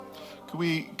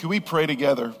Could we pray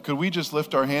together? Could we just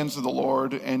lift our hands to the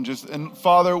Lord and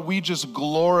Father, we just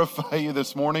glorify you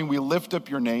this morning. We lift up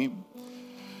your name.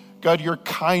 God, your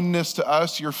kindness to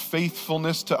us, your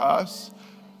faithfulness to us.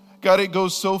 God, it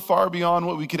goes so far beyond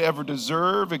what we could ever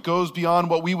deserve. It goes beyond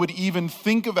what we would even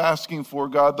think of asking for,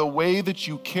 God, the way that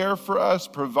you care for us,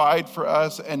 provide for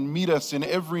us, and meet us in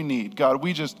every need. God,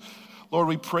 Lord,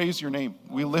 we praise your name.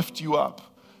 We lift you up.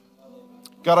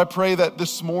 God, I pray that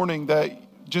this morning that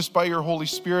just by your Holy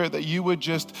Spirit, that you would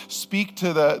just speak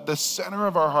to the center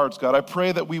of our hearts, God. I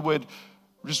pray that we would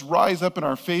just rise up in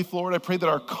our faith, Lord. I pray that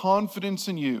our confidence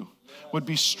in you would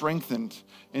be strengthened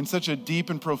in such a deep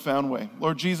and profound way.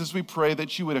 Lord Jesus, we pray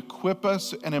that you would equip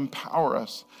us and empower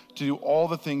us to do all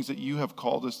the things that you have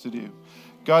called us to do.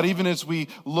 God, even as we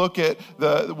look at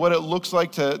what it looks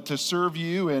like to serve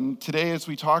you, and today as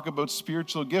we talk about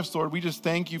spiritual gifts, Lord, we just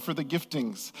thank you for the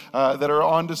giftings that are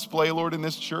on display, Lord, in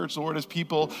this church, Lord, as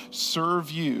people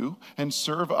serve you and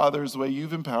serve others the way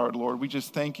you've empowered, Lord. We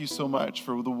just thank you so much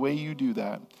for the way you do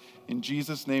that. In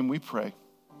Jesus' name we pray.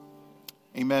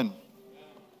 Amen.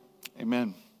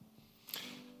 Amen.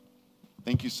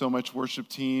 Thank you so much, worship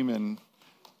team, and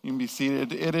you can be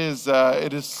seated. It is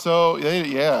so,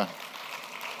 yeah.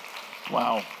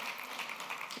 Wow.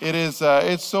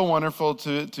 It's so wonderful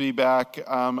to be back.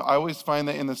 I always find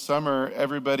that in the summer,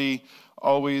 everybody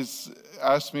always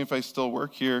asks me if I still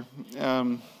work here.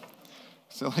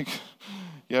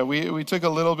 We took a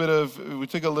little bit of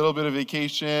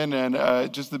vacation,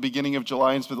 and just the beginning of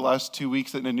July, and spent the last 2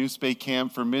 weeks at Nanoose Bay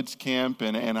Camp for Mids Camp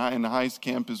and Highs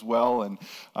Camp as well.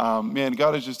 And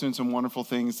God is just doing some wonderful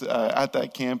things at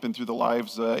that camp and through the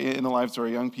lives in the lives of our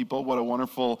young people. What a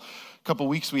wonderful couple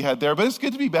weeks we had there, but it's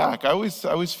good to be back. I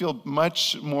always feel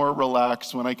much more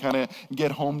relaxed when I kind of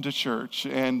get home to church,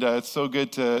 and it's so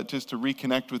good to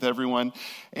reconnect with everyone.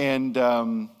 And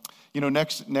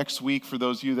next week, for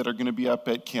those of you that are going to be up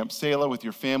at Camp Selah with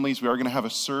your families, we are going to have a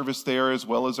service there as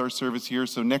well as our service here.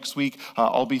 So next week,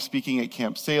 I'll be speaking at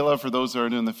Camp Selah for those that are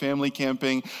doing the family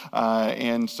camping.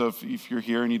 And so if you're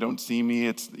here and you don't see me,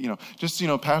 it's,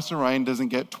 Pastor Ryan doesn't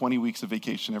get 20 weeks of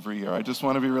vacation every year. I just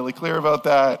want to be really clear about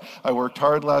that. I worked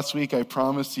hard last week, I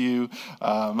promise you.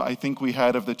 I think we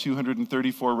had, of the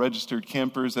 234 registered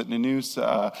campers at Nanoose,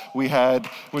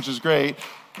 which is great,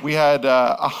 we had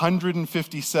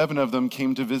 157 of them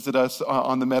came to visit us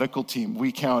on the medical team.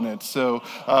 We counted. So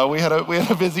we had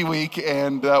a busy week,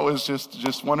 and that was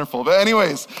just wonderful. But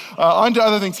anyways, on to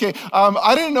other things. Okay,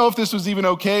 I didn't know if this was even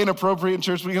okay and appropriate in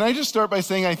church, but can I just start by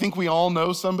saying I think we all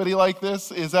know somebody like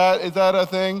this? Is that a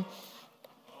thing?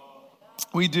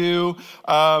 We do.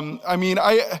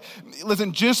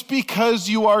 Listen, just because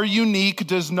you are unique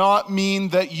does not mean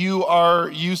that you are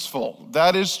useful.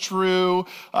 That is true.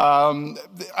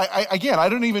 I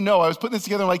don't even know. I was putting this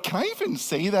together. I'm like, can I even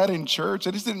say that in church?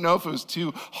 I just didn't know if it was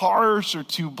too harsh or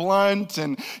too blunt.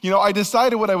 And, I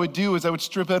decided what I would do is I would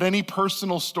strip out any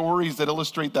personal stories that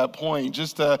illustrate that point,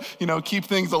 just to, keep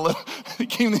things a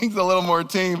little more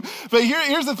tame. But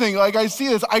here's the thing. Like, I see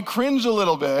this, I cringe a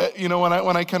little bit, when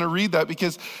I kind of read that,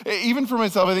 because even for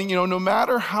myself, I think, no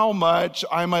matter how much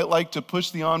I might like to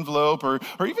push the envelope or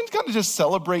even kind of just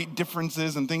celebrate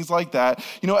differences and things like that,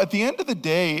 at the end of the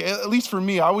day, at least for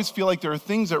me, I always feel like there are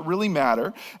things that really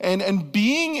matter. And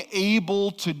being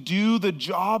able to do the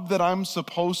job that I'm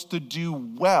supposed to do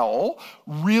well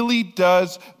really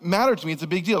does matter to me. It's a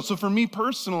big deal. So for me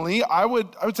personally, I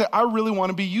would say I really want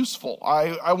to be useful.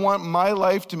 I want my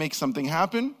life to make something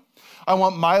happen. I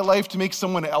want my life to make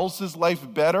someone else's life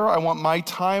better. I want my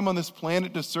time on this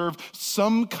planet to serve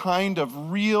some kind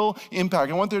of real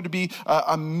impact. I want there to be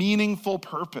a meaningful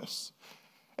purpose.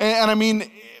 And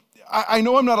I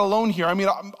know I'm not alone here.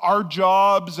 Our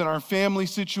jobs and our family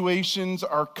situations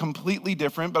are completely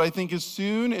different, but I think as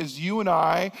soon as you and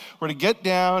I were to get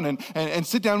down and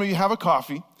sit down, maybe have a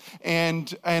coffee,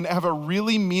 and have a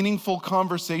really meaningful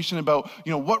conversation about,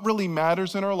 what really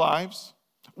matters in our lives,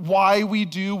 why we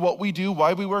do what we do,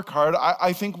 why we work hard,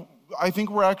 I think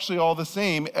we're actually all the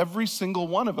same. Every single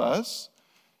one of us,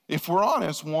 if we're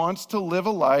honest, wants to live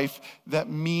a life that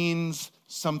means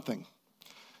something.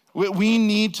 We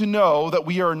need to know that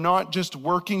we are not just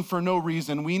working for no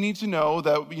reason. We need to know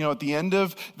that, at the end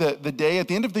of the day, at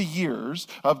the end of the years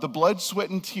of the blood, sweat,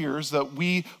 and tears that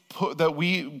we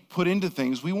put into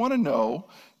things, we want to know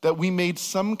that we made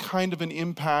some kind of an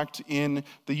impact in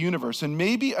the universe. And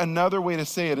maybe another way to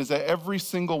say it is that every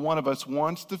single one of us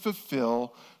wants to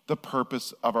fulfill the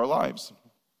purpose of our lives.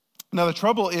 Now, the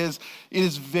trouble is, it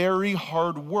is very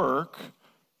hard work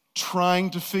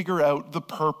trying to figure out the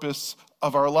purpose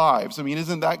of our lives? I mean,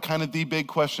 isn't that kind of the big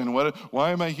question?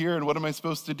 Why am I here and what am I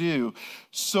supposed to do?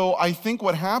 So I think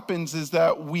what happens is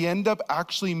that we end up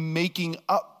actually making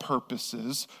up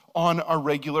purposes on a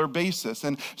regular basis.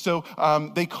 And so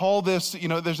they call this,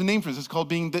 there's a name for this. It's called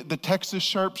being the Texas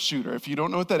sharpshooter. If you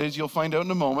don't know what that is, you'll find out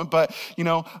in a moment. But,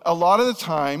 a lot of the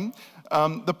time,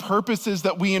 the purposes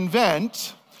that we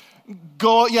invent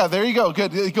there you go,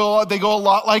 good. They go a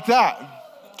lot like that.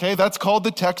 Okay, that's called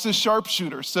the Texas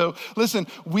sharpshooter. So listen,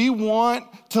 we want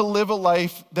to live a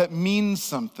life that means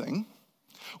something.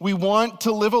 We want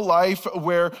to live a life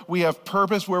where we have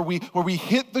purpose, where we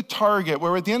hit the target,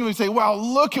 where at the end we say, wow,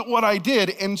 look at what I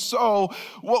did. And so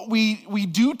what we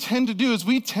do tend to do is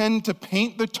we tend to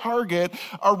paint the target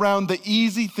around the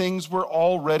easy things we're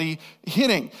already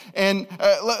hitting. And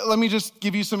let me just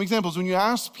give you some examples. When you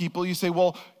ask people, you say,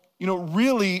 well,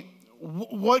 really,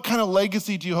 what kind of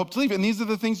legacy do you hope to leave? And these are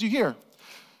the things you hear.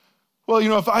 Well,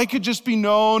 if I could just be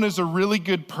known as a really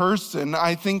good person,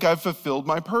 I think I've fulfilled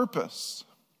my purpose.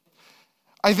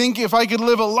 I think if I could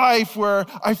live a life where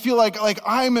I feel like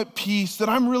I'm at peace, that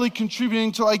I'm really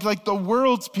contributing to like the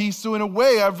world's peace, so in a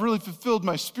way I've really fulfilled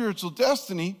my spiritual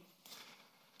destiny.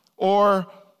 Or,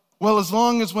 well, as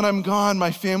long as when I'm gone, my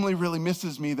family really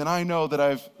misses me, then I know that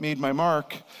I've made my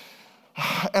mark.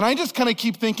 And I just kind of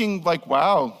keep thinking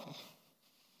wow,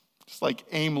 just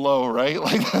aim low, right?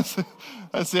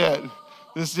 That's it.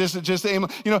 This just aim.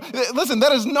 Listen,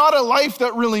 that is not a life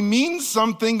that really means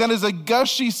something. That is a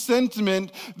gushy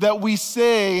sentiment that we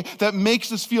say that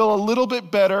makes us feel a little bit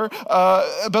better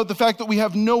about the fact that we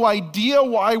have no idea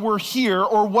why we're here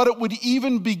or what it would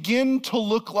even begin to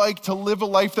look like to live a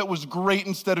life that was great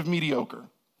instead of mediocre.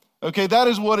 Okay, that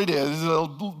is what it is. It's a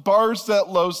bar set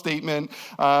low statement.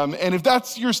 And if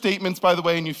that's your statements, by the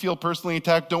way, and you feel personally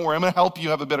attacked, don't worry. I'm going to help you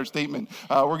have a better statement.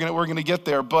 We're gonna get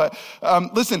there. But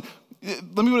listen,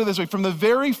 let me put it this way. From the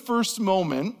very first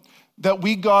moment that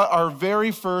we got our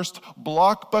very first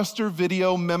Blockbuster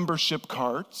Video membership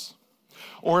cards,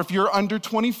 or if you're under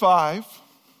 25,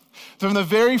 from the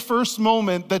very first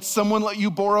moment that someone let you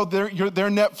borrow their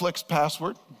Netflix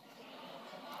password,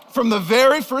 from the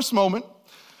very first moment,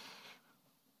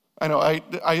 I know,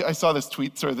 I saw this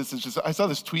tweet, I saw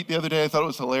this tweet the other day, I thought it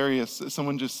was hilarious.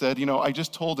 Someone just said, I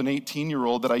just told an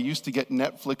 18-year-old that I used to get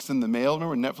Netflix in the mail.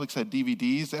 Remember when Netflix had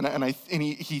DVDs? And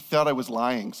he thought I was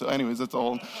lying. So anyways,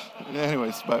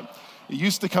 but it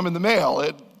used to come in the mail.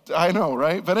 I know,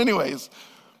 right? But anyways,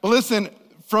 listen,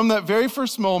 from that very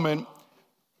first moment,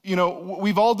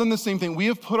 we've all done the same thing. We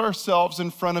have put ourselves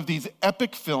in front of these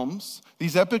epic films,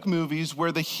 these epic movies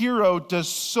where the hero does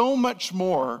so much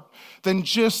more than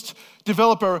just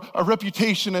develop a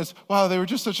reputation as, wow, they were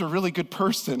just such a really good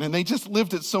person and they just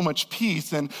lived at so much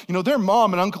peace and, their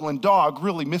mom and uncle and dog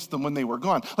really missed them when they were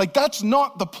gone. That's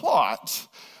not the plot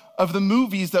of the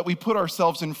movies that we put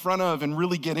ourselves in front of and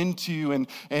really get into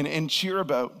and cheer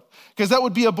about. Because that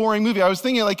would be a boring movie. I was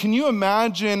thinking, can you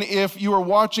imagine if you were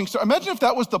watching, imagine if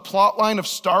that was the plot line of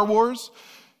Star Wars?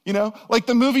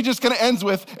 The movie just kind of ends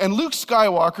with, and Luke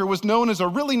Skywalker was known as a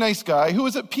really nice guy who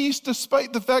was at peace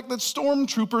despite the fact that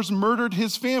stormtroopers murdered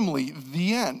his family.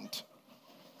 The end.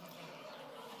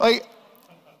 That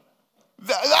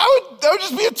would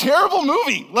just be a terrible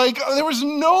movie. There was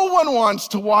no one wants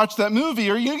to watch that movie.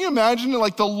 Or you can imagine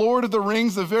the Lord of the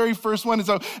Rings, the very first one is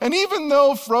out. And even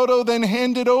though Frodo then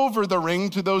handed over the ring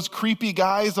to those creepy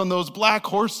guys on those black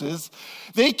horses,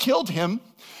 they killed him.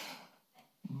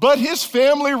 But his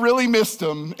family really missed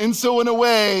him. And so in a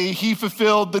way, he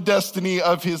fulfilled the destiny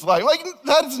of his life.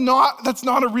 That's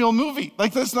not a real movie.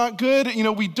 That's not good.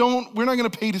 We're not going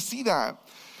to pay to see that.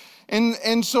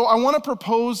 And so I want to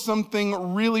propose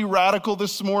something really radical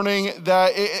this morning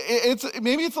that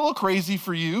maybe it's a little crazy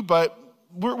for you, but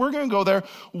we're going to go there.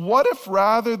 What if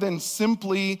rather than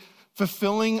simply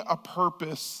fulfilling a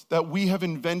purpose that we have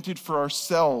invented for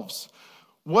ourselves,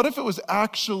 what if it was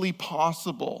actually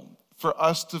possible for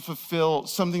us to fulfill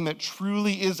something that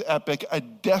truly is epic, a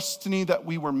destiny that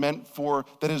we were meant for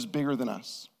that is bigger than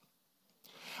us?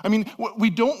 I mean,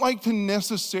 we don't like to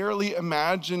necessarily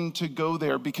imagine to go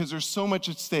there because there's so much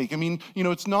at stake. I mean,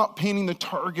 it's not painting the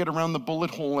target around the bullet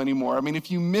hole anymore. I mean,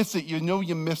 if you miss it,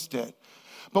 you missed it.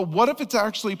 But what if it's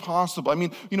actually possible? I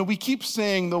mean, we keep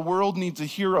saying the world needs a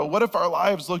hero. What if our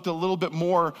lives looked a little bit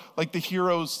more like the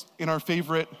heroes in our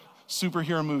favorite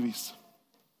superhero movies?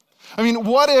 I mean,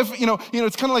 what if,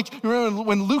 it's kind of like, remember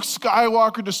when Luke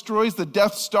Skywalker destroys the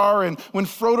Death Star and when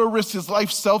Frodo risks his life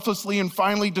selflessly and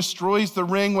finally destroys the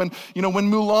ring, when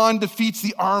Mulan defeats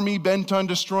the army bent on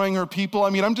destroying her people. I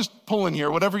mean, I'm just pulling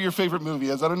here, whatever your favorite movie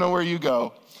is. I don't know where you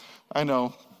go. I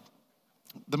know.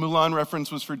 The Mulan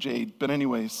reference was for Jade, but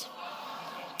anyways.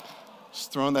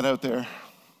 Just throwing that out there.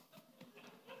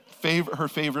 Her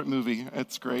favorite movie.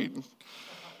 It's great.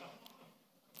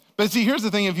 But see, here's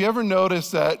the thing. Have you ever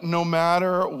noticed that no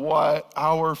matter what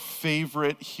our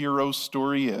favorite hero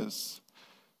story is,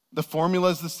 the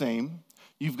formula is the same.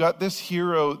 You've got this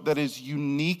hero that is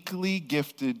uniquely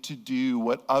gifted to do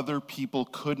what other people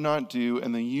could not do,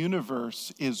 and the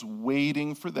universe is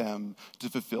waiting for them to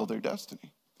fulfill their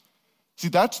destiny. See,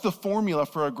 that's the formula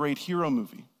for a great hero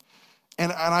movie.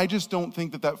 And I just don't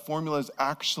think that formula is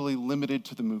actually limited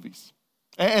to the movies.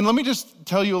 And let me just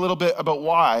tell you a little bit about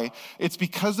why. It's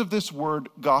because of this word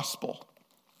gospel.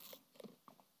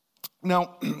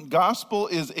 Now, gospel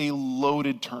is a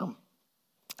loaded term.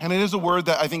 And it is a word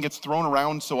that I think gets thrown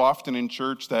around so often in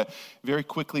church that very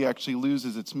quickly actually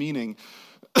loses its meaning.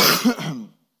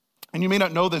 And you may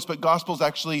not know this, but gospel is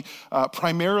actually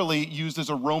primarily used as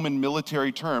a Roman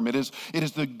military term. It is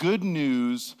the good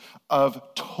news of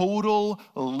total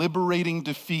liberating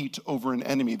defeat over an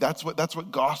enemy. That's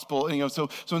what gospel, so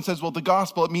it says, well, the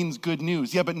gospel, it means good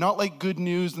news. Yeah, but not like good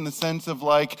news in the sense of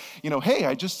like, hey,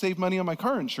 I just saved money on my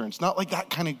car insurance. Not like that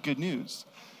kind of good news.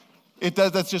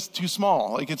 That's just too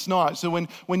small. Like, it's not. So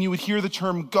when you would hear the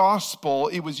term gospel,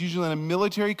 it was usually in a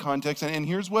military context. And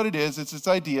here's what it is. It's this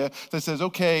idea that says,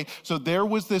 okay, so there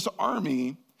was this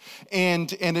army,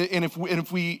 and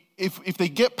if they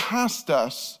get past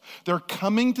us, they're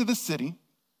coming to the city,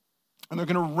 and they're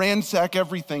going to ransack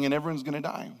everything, and everyone's going to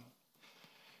die.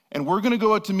 And we're going to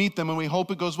go out to meet them, and we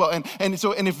hope it goes well. And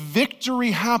if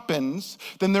victory happens,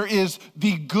 then there is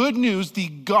the good news, the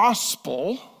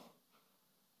gospel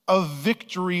of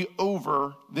victory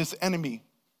over this enemy.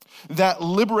 That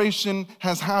liberation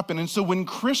has happened. And so when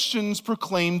Christians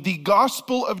proclaim the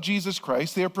gospel of Jesus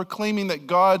Christ, they are proclaiming that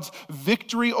God's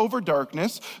victory over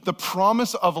darkness, the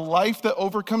promise of life that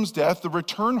overcomes death, the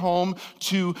return home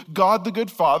to God the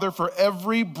good Father for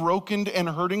every broken and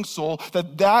hurting soul,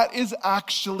 that is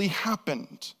actually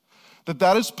happened,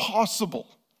 that is possible.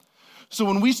 So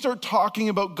when we start talking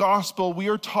about gospel, we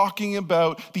are talking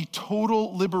about the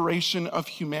total liberation of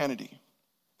humanity.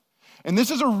 And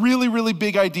this is a really, really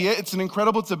big idea. It's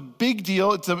a big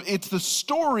deal. It's the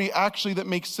story actually that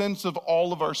makes sense of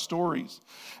all of our stories.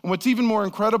 And what's even more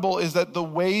incredible is that the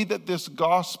way that this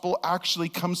gospel actually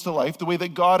comes to life, the way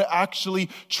that God actually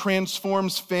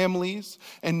transforms families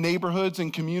and neighborhoods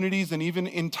and communities and even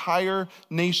entire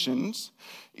nations,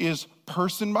 is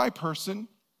person by person,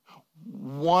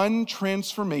 one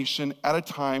transformation at a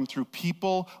time through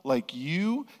people like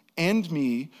you and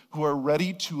me who are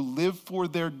ready to live for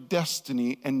their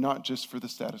destiny and not just for the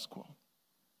status quo.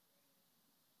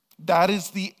 That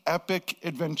is the epic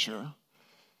adventure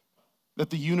that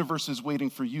the universe is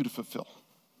waiting for you to fulfill.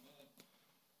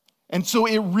 And so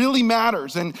it really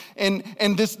matters. And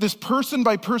this person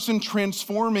by person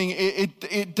transforming,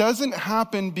 it doesn't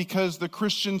happen because the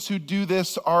Christians who do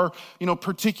this are,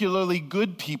 particularly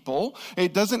good people.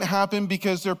 It doesn't happen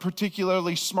because they're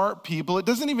particularly smart people. It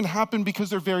doesn't even happen because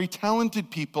they're very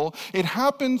talented people. It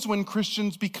happens when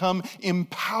Christians become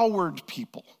empowered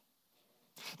people.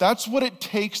 That's what it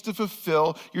takes to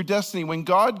fulfill your destiny. When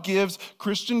God gives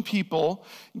Christian people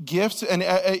gifts and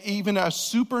even a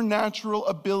supernatural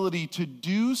ability to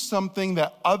do something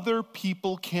that other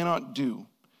people cannot do,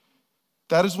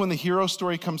 that is when the hero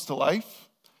story comes to life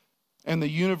and the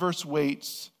universe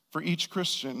waits for each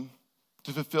Christian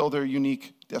to fulfill their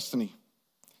unique destiny.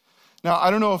 Now, I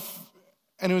don't know if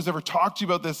anyone's ever talked to you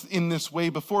about this in this way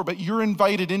before, but you're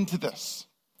invited into this.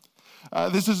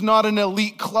 This is not an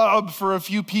elite club for a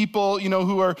few people,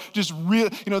 who are just real.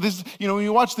 When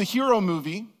you watch the hero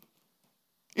movie,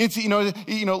 it's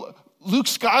Luke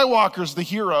Skywalker's the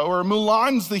hero or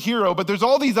Mulan's the hero, but there's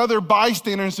all these other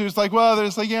bystanders who's like, well,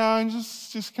 there's like, yeah, I'm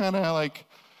just kind of like,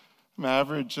 I'm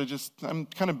average. I'm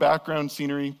kind of background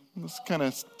scenery. Just kind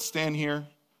of stand here.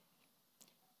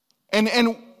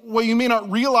 And what you may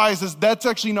not realize is that's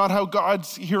actually not how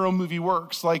God's hero movie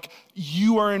works. Like,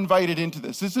 you are invited into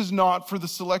this. This is not for the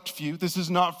select few. This is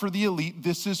not for the elite.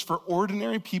 This is for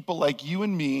ordinary people like you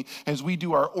and me as we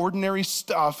do our ordinary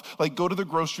stuff, like go to the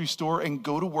grocery store and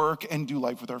go to work and do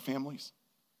life with our families.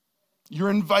 You're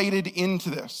invited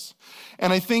into this.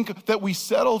 And I think that we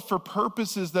settle for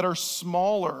purposes that are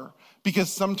smaller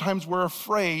because sometimes we're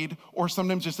afraid, or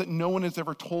sometimes just that no one has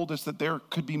ever told us that there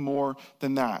could be more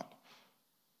than that.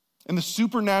 And the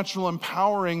supernatural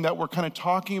empowering that we're kind of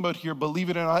talking about here,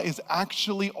 believe it or not, is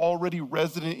actually already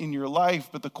resident in your life.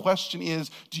 But the question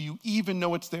is, do you even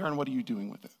know it's there, and what are you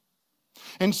doing with it?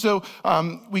 And so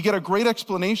we get a great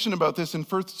explanation about this in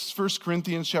 1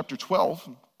 Corinthians chapter 12.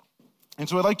 And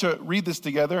so I'd like to read this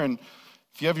together. And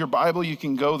if you have your Bible, you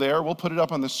can go there. We'll put it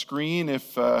up on the screen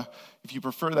if you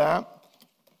prefer that.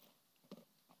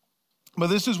 But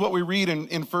this is what we read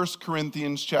in 1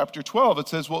 Corinthians chapter 12. It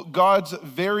says, well, God's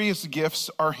various gifts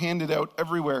are handed out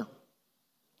everywhere,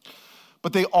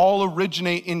 but they all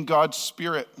originate in God's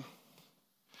Spirit.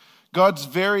 God's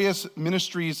various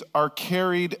ministries are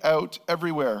carried out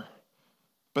everywhere,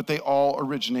 but they all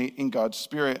originate in God's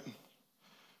Spirit.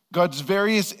 God's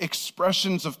various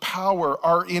expressions of power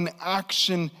are in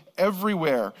action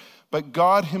everywhere, but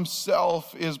God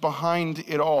himself is behind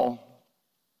it all.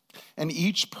 And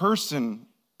each person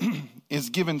is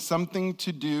given something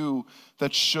to do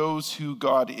that shows who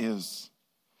God is.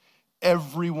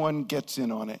 Everyone gets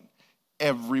in on it.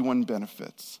 Everyone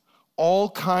benefits. All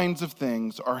kinds of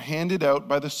things are handed out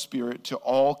by the Spirit to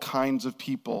all kinds of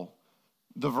people.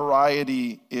 The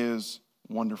variety is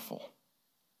wonderful.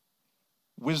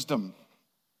 Wisdom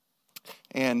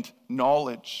and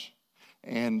knowledge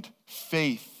and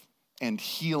faith and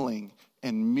healing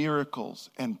and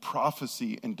miracles and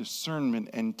prophecy and discernment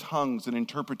and tongues and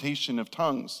interpretation of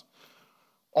tongues.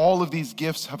 All of these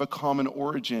gifts have a common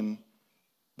origin,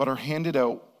 but are handed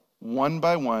out one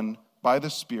by the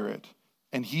Spirit,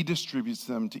 and he distributes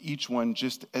them to each one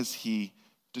just as he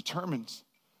determines.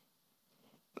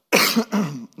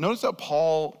 Notice how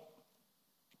Paul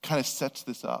kind of sets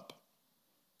this up.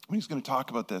 He's going to talk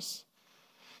about this.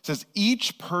 It says,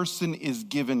 each person is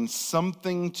given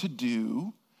something to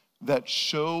do that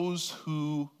shows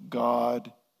who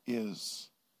God is.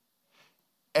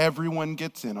 Everyone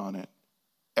gets in on it.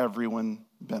 Everyone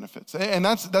benefits. And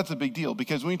that's a big deal,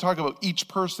 because when we talk about each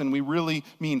person, we really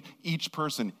mean each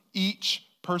person. Each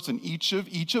person, each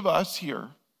of us here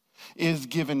is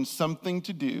given something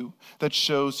to do that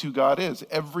shows who God is.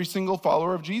 Every single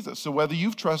follower of Jesus. So whether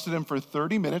you've trusted him for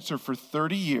 30 minutes or for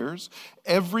 30 years,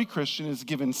 every Christian is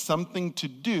given something to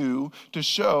do to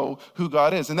show who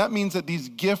God is. And that means that these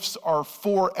gifts are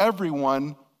for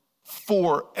everyone,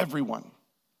 for everyone.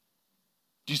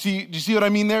 Do you see what I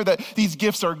mean there? That these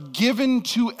gifts are given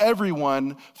to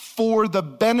everyone for the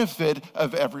benefit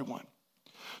of everyone.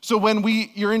 So when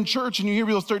you're in church and you hear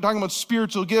people start talking about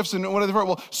spiritual gifts and what are they for?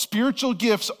 Well, spiritual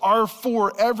gifts are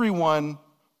for everyone,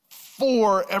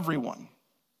 for everyone.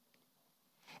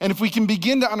 And if we can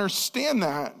begin to understand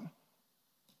that,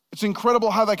 it's incredible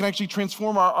how that can actually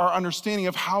transform our understanding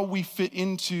of how we fit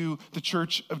into the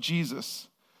church of Jesus.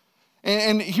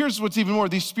 And here's what's even more.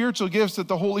 These spiritual gifts that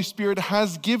the Holy Spirit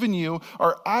has given you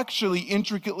are actually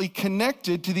intricately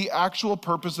connected to the actual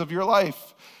purpose of your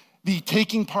life. The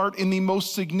taking part in the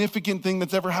most significant thing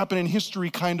that's ever happened in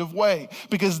history kind of way.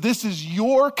 Because this is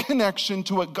your connection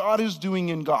to what God is doing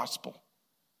in gospel.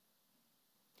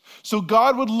 So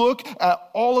God would look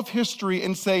at all of history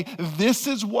and say, this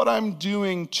is what I'm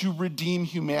doing to redeem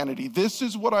humanity. This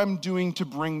is what I'm doing to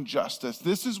bring justice.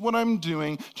 This is what I'm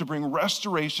doing to bring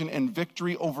restoration and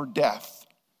victory over death.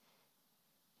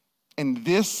 And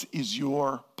this is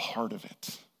your part of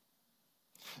it.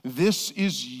 This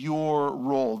is your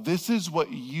role. This is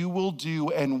what you will do,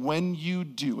 and when you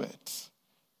do it,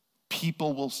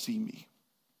 people will see me.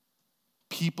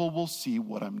 People will see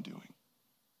what I'm doing.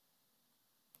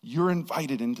 You're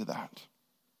invited into that.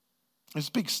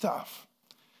 It's big stuff.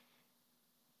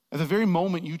 At the very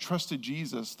moment you trusted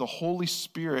Jesus, the Holy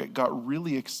Spirit got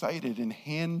really excited and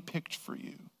handpicked for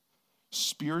you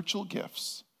spiritual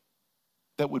gifts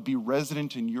that would be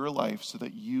resident in your life so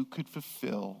that you could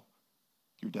fulfill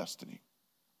your destiny.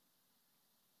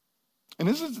 And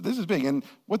this is big. And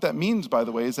what that means, by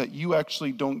the way, is that you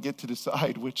actually don't get to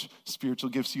decide which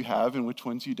spiritual gifts you have and which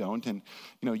ones you don't. And,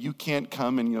 you can't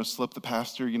come and, slip the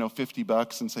pastor,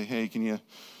 $50 and say, hey, can you,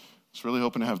 just really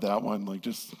hoping to have that one. Like,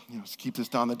 just keep this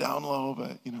on the down low.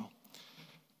 But,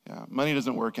 yeah, money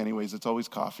doesn't work anyways. It's always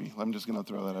coffee. I'm just going to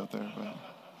throw that out there.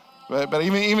 But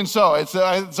even so, it's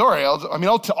sorry.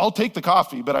 I'll take the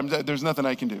coffee, but there's nothing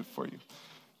I can do for you.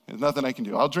 There's nothing I can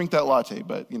do. I'll drink that latte,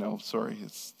 but, sorry,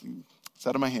 it's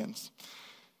out of my hands.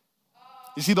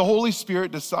 You see, the Holy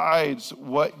Spirit decides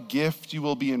what gift you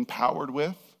will be empowered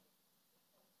with.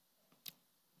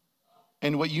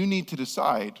 And what you need to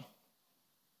decide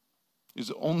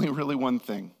is only really one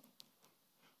thing.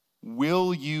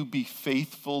 Will you be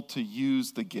faithful to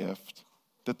use the gift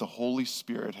that the Holy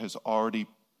Spirit has already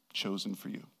chosen for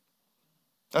you?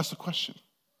 That's the question.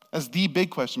 That's the big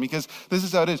question, because this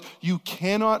is how it is. You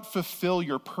cannot fulfill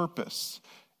your purpose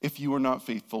if you are not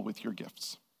faithful with your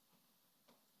gifts.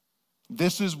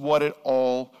 This is what it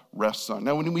all rests on.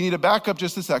 Now, we need to back up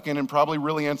just a second and probably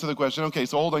really answer the question, okay,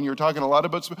 so hold on, you're talking a lot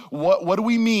about what do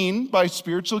we mean by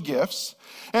spiritual gifts?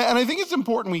 And I think it's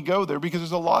important we go there because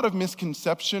there's a lot of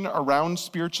misconception around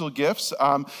spiritual gifts.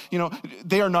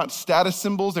 They are not status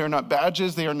symbols, they are not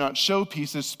badges, they are not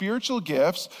showpieces. Spiritual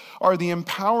gifts are the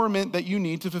empowerment that you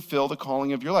need to fulfill the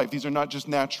calling of your life. These are not just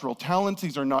natural talents,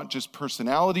 these are not just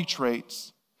personality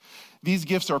traits. These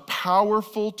gifts are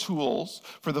powerful tools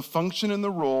for the function and the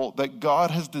role that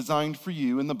God has designed for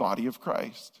you in the body of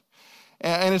Christ.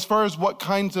 And as far as what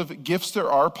kinds of gifts there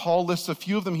are, Paul lists a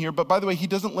few of them here, but by the way, he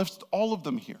doesn't list all of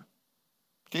them here.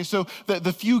 Okay, so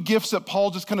the few gifts that Paul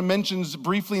just kind of mentions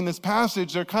briefly in this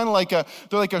passage, they're like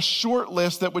a short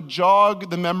list that would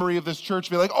jog the memory of this church,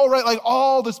 be like, oh, right, like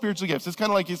all the spiritual gifts. It's kind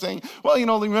of like he's saying, well,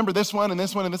 remember this one and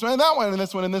this one and this one and that one and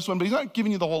this one and this one, but he's not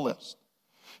giving you the whole list.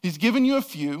 He's given you a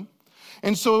few.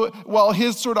 And so while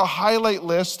his sort of highlight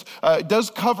list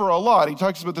does cover a lot, he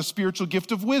talks about the spiritual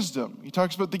gift of wisdom. He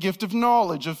talks about the gift of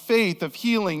knowledge, of faith, of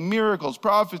healing, miracles,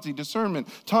 prophecy, discernment,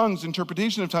 tongues,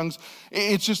 interpretation of tongues.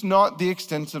 It's just not the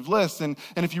extensive list. And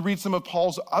if you read some of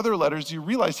Paul's other letters, you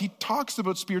realize he talks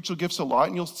about spiritual gifts a lot,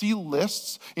 and you'll see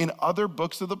lists in other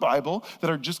books of the Bible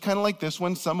that are just kind of like this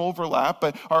one. Some overlap,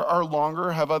 but are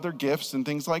longer, have other gifts and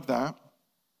things like that.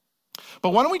 But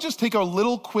why don't we just take a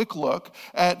little quick look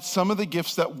at some of the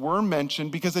gifts that were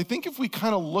mentioned, because I think if we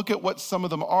kind of look at what some of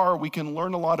them are, we can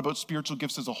learn a lot about spiritual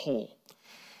gifts as a whole.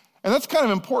 And that's kind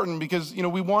of important because,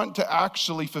 we want to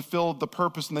actually fulfill the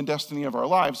purpose and the destiny of our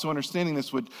lives. So understanding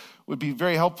this would be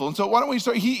very helpful. And so why don't we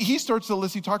start? He starts the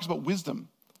list, he talks about wisdom.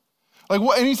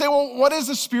 And you say, well, what is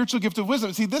the spiritual gift of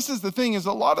wisdom? See, this is the thing, is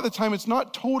a lot of the time it's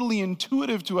not totally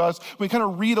intuitive to us. When we kind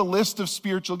of read a list of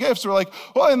spiritual gifts, we're like,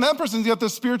 well, and that person's got the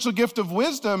spiritual gift of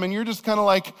wisdom, and you're just kind of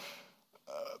like,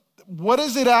 what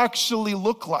does it actually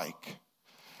look like?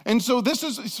 And so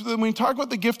when we talk about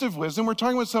the gift of wisdom, we're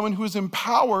talking about someone who is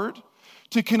empowered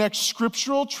to connect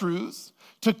scriptural truth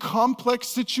to complex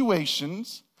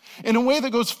situations in a way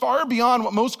that goes far beyond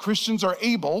what most Christians are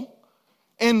able,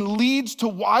 and leads to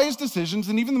wise decisions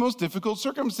in even the most difficult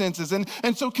circumstances.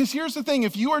 And so, because here's the thing,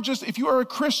 if you are a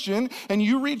Christian and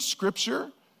you read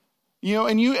scripture,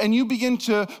 and you begin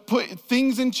to put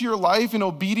things into your life in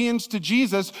obedience to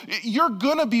Jesus, you're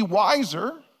gonna be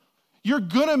wiser. You're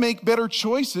gonna make better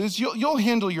choices. You'll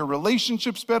handle your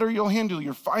relationships better. You'll handle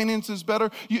your finances better.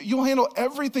 You'll handle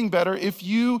everything better if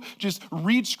you just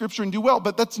read scripture and do well.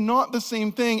 But that's not the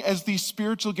same thing as the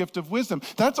spiritual gift of wisdom.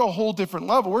 That's a whole different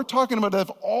level. We're talking about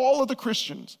if all of the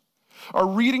Christians are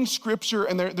reading scripture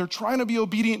and they're trying to be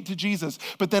obedient to Jesus,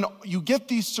 but then you get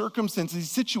these circumstances, these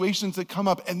situations that come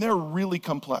up, and they're really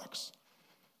complex.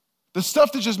 The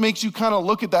stuff that just makes you kind of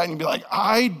look at that and be like,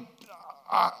 I've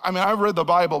read the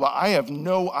Bible, but I have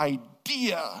no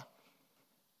idea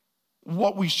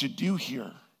what we should do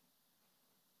here.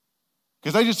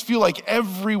 Because I just feel like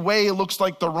every way looks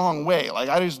like the wrong way. Like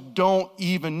I just don't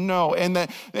even know.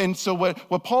 And so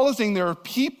what Paul is saying, there are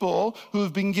people who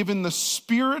have been given the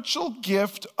spiritual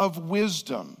gift of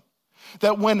wisdom.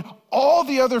 That when all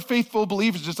the other faithful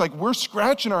believers, just like we're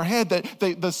scratching our head,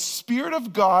 that the Spirit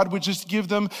of God would just give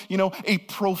them, a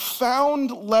profound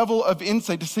level of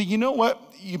insight to say, you know what,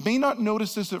 you may not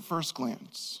notice this at first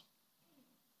glance,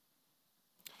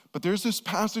 but there's this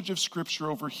passage of scripture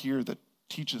over here that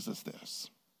teaches us this.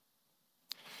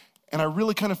 And I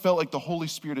really kind of felt like the Holy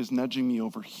Spirit is nudging me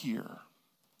over here.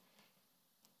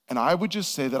 And I would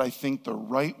just say that I think the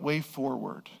right way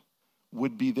forward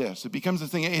would be this. It becomes a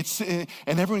thing, and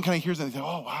everyone kind of hears it and they say,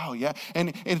 oh, wow, yeah.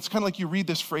 And it's kind of like you read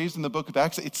this phrase in the book of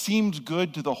Acts, it seems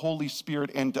good to the Holy Spirit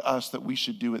and to us that we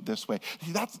should do it this way.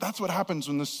 See, that's what happens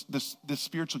when this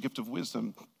spiritual gift of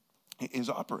wisdom is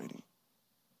operating.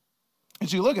 And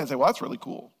so you look and say, well, that's really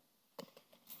cool.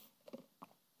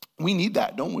 We need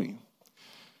that, don't we?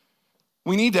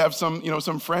 We need to have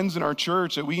some friends in our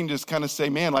church that we can just kind of say,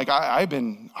 man, like I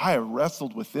have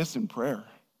wrestled with this in prayer.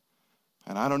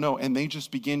 And I don't know. And they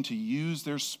just begin to use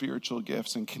their spiritual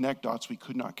gifts and connect dots we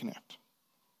could not connect.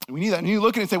 And we need that. And you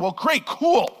look at it and say, well, great,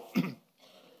 cool.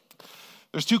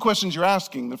 There's two questions you're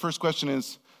asking. The first question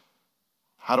is,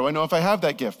 how do I know if I have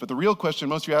that gift? But the real question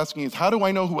most of you are asking is, how do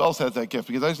I know who else has that gift?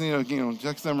 Because I just need to,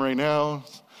 text them right now,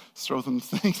 throw them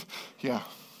things. Yeah.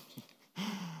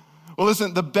 Well,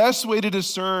 listen, the best way to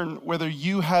discern whether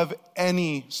you have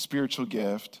any spiritual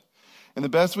gift and the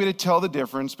best way to tell the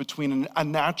difference between a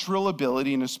natural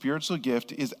ability and a spiritual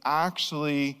gift is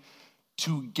actually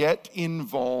to get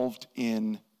involved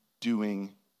in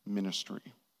doing ministry.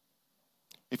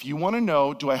 If you want to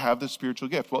know, do I have the spiritual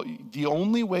gift? Well, the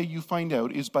only way you find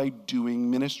out is by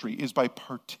doing ministry, is by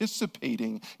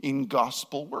participating in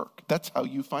gospel work. That's how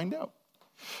you find out.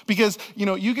 Because,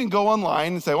 you can go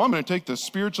online and say, well, I'm going to take the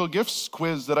spiritual gifts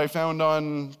quiz that I found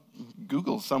on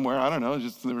Google somewhere. I don't know,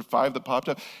 just there were 5 that popped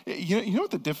up. You know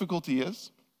what the difficulty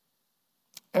is?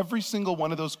 Every single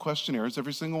one of those questionnaires,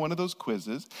 every single one of those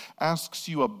quizzes asks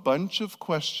you a bunch of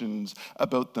questions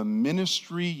about the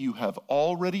ministry you have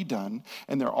already done,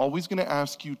 and they're always going to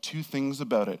ask you 2 things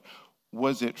about it.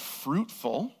 Was it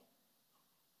fruitful?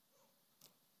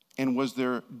 And was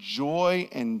there joy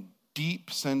and deep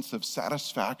sense of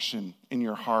satisfaction in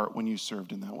your heart when you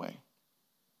served in that way?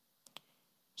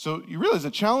 So you realize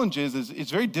the challenge is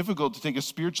it's very difficult to take a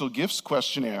spiritual gifts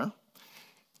questionnaire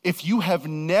if you have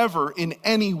never in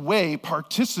any way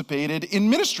participated in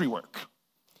ministry work.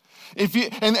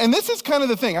 And this is kind of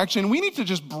the thing, actually, and we need to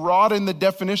just broaden the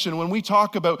definition when we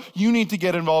talk about you need to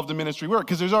get involved in ministry work,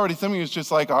 because there's already somebody who's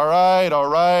just like, all right,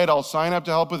 I'll sign up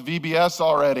to help with VBS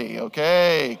already,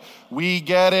 okay? We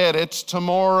get it, it's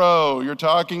tomorrow. You're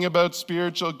talking about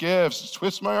spiritual gifts.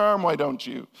 Twist my arm, why don't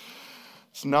you?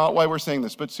 It's not why we're saying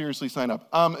this, but seriously, sign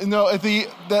up. No,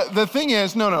 the thing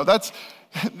is, that's...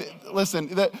 Listen,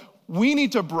 that we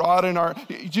need to broaden our...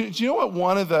 Do you know what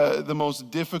one of the most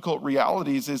difficult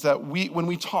realities is that when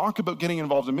we talk about getting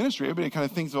involved in ministry, everybody kind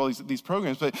of thinks of all these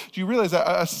programs, but do you realize that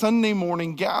a Sunday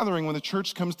morning gathering when the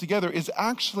church comes together is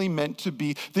actually meant to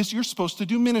be this, you're supposed to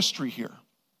do ministry here.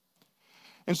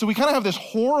 And so we kind of have this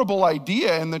horrible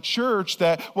idea in the church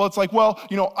that, well, it's like,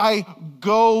 I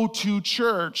go to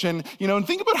church and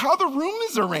think about how the room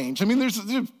is arranged. I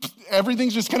mean,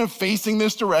 everything's just kind of facing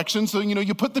this direction. So,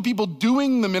 you put the people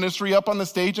doing the ministry up on the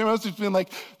stage and I was just feeling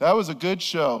like, that was a good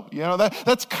show.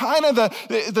 That's kind of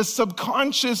the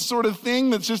subconscious sort of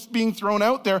thing that's just being thrown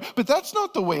out there. But that's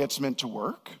not the way it's meant to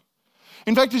work.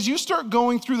 In fact, as you start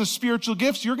going through the spiritual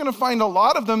gifts, you're going to find a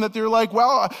lot of them that they're like,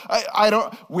 well,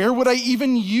 where would I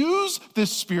even use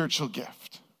this spiritual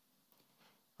gift?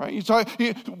 Right? You talk,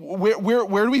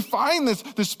 where do we find this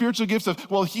spiritual gifts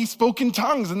of, well, he spoke in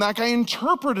tongues and that guy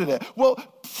interpreted it. Well,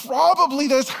 probably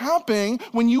that's happening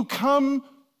when you come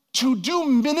to do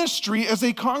ministry as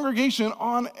a congregation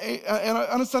on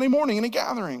a Sunday morning in a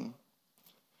gathering.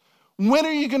 When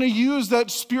are you going to use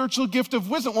that spiritual gift of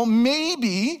wisdom? Well,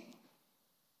 maybe...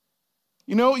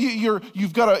 you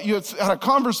had a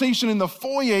conversation in the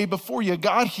foyer before you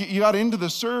got into the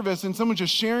service, and someone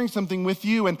just sharing something with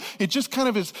you, and it just kind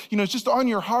of is, it's just on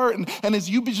your heart, and as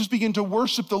you just begin to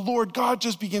worship the Lord, God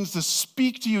just begins to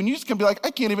speak to you, and you just can be like,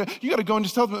 you got to go and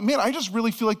just tell them, man, I just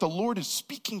really feel like the Lord is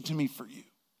speaking to me for you.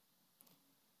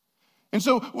 And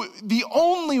so the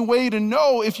only way to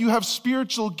know if you have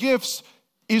spiritual gifts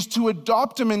is to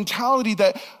adopt a mentality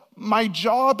that my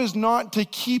job is not to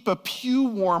keep a pew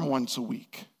warm once a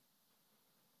week.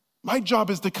 My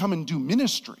job is to come and do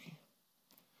ministry.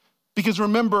 Because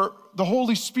remember, the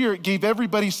Holy Spirit gave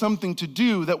everybody something to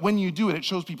do that when you do it, it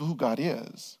shows people who God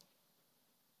is.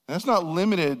 And that's not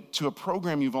limited to a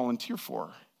program you volunteer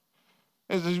for.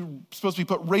 It's supposed to be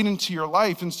put right into your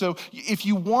life. And so if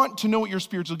you want to know what your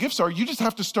spiritual gifts are, you just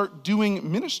have to start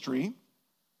doing ministry.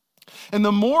 And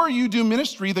the more you do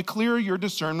ministry, the clearer your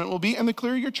discernment will be, and the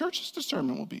clearer your church's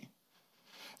discernment will be.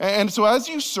 And so as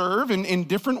you serve in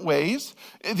different ways,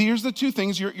 here's the 2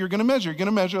 things you're going to measure. You're going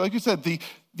to measure, like you said, the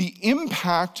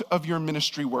impact of your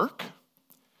ministry work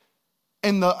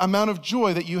and the amount of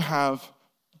joy that you have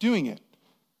doing it.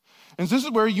 And so this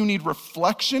is where you need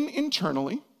reflection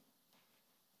internally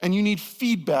and you need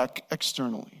feedback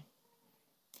externally.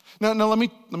 Now let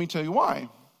me tell you why.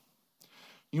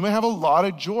 You may have a lot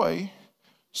of joy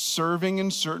serving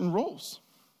in certain roles.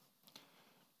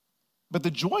 But the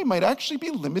joy might actually be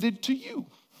limited to you.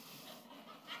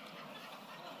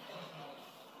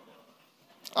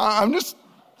 I'm just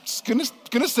gonna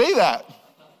say that.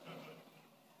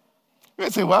 You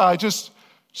might say, wow, I just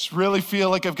really feel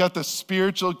like I've got the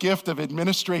spiritual gift of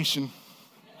administration.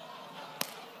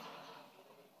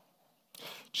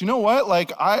 Do you know what?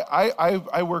 Like,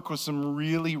 I work with some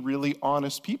really, really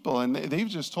honest people, and they've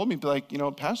just told me, like,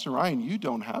 Pastor Ryan, you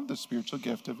don't have the spiritual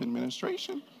gift of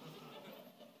administration.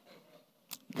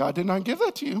 God did not give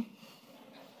that to you.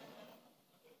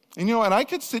 And, and I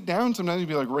could sit down sometimes and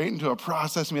be like right into a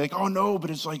process and be like, oh no, but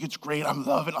it's great. I'm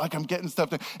loving it. Like I'm getting stuff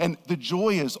done. And the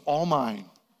joy is all mine.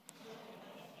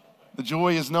 The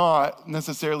joy is not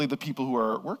necessarily the people who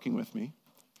are working with me.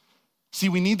 See,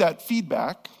 we need that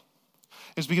feedback.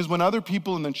 It's because when other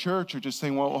people in the church are just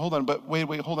saying, well, hold on, but wait,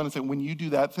 hold on a second. When you do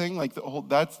that thing, like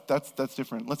that's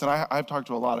different. Listen, I've talked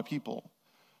to a lot of people.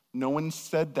 No one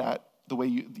said that the way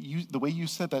you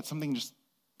said that. Something just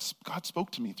God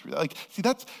spoke to me through that. Like, see,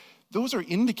 those are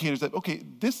indicators that, okay,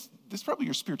 this is probably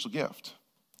your spiritual gift,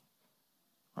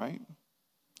 right?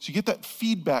 So you get that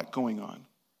feedback going on.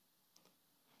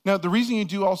 Now, the reason you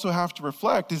do also have to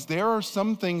reflect is there are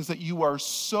some things that you are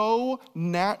so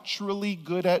naturally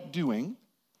good at doing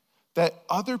that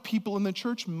other people in the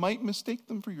church might mistake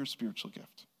them for your spiritual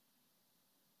gift.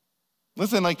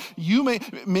 Listen, like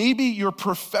maybe your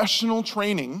professional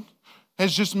training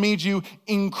has just made you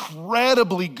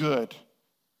incredibly good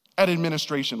at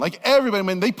administration. Like everybody,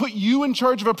 man, they put you in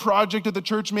charge of a project at the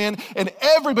church, man, and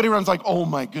everybody runs like, oh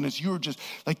my goodness, you're just,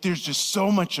 like there's just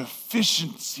so much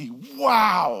efficiency.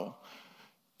 Wow.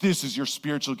 This is your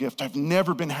spiritual gift. I've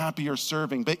never been happier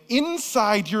serving. But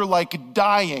inside, you're like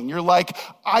dying. You're like,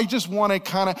 I just want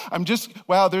to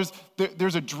wow, there's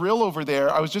a drill over there.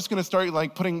 I was just going to start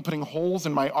like putting holes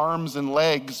in my arms and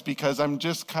legs because I'm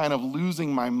just kind of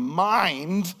losing my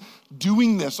mind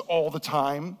doing this all the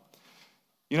time.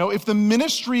 You know, if the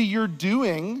ministry you're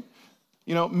doing,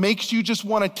 you know, makes you just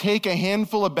want to take a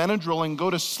handful of Benadryl and go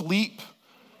to sleep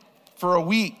for a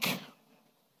week,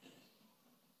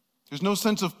 there's no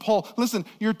sense of pull. Listen,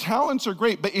 your talents are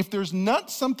great, but if there's not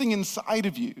something inside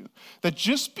of you that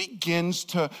just begins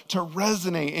to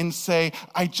resonate and say,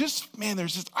 I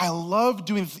love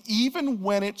doing this, even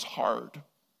when it's hard.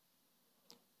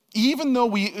 Even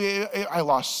though I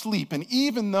lost sleep, and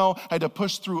even though I had to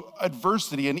push through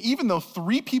adversity, and even though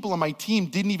 3 people on my team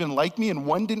didn't even like me and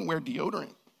 1 didn't wear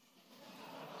deodorant.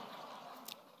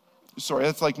 Sorry,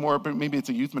 that's like more, but maybe it's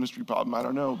a youth ministry problem, I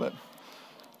don't know, but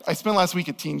I spent last week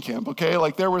at teen camp, okay?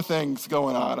 Like there were things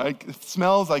going on.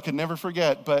 Smells I could never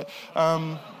forget, but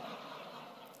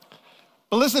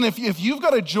listen, if you've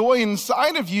got a joy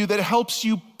inside of you that helps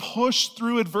you push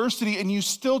through adversity and you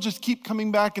still just keep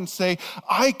coming back and say,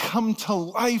 I come to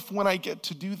life when I get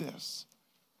to do this.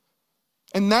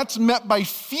 And that's met by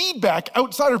feedback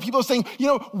outside, or people saying, you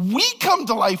know, we come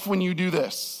to life when you do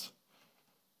this.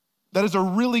 That is a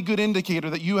really good indicator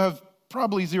that you have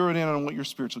probably zeroed in on what your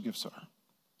spiritual gifts are.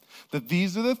 That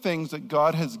these are the things that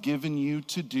God has given you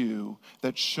to do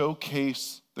that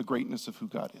showcase the greatness of who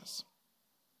God is.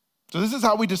 So this is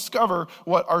how we discover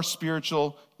what our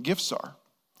spiritual gifts are.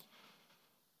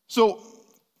 So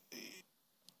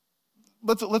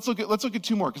let's look at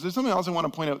 2 more, because there's something else I want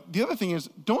to point out. The other thing is,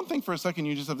 don't think for a second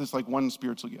you just have this like one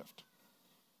spiritual gift.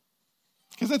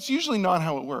 Because that's usually not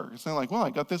how it works. It's not like, well, I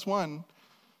got this one,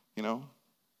 you know.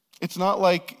 It's not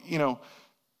like, you know,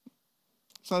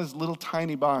 it's not this little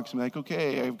tiny box. I'm like,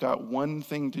 okay, I've got one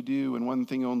thing to do and one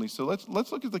thing only. So let's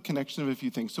look at the connection of a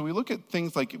few things. So we look at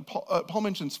things like, Paul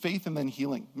mentions faith and then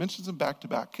healing. Mentions them back to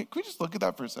back. Can we just look at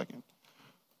that for a second?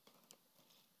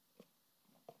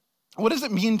 What does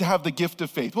it mean to have the gift of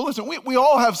faith? Well, listen, we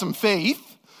all have some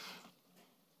faith.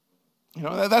 You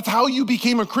know, that's how you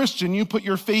became a Christian. You put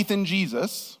your faith in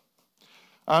Jesus.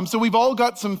 So we've all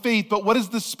got some faith, but what is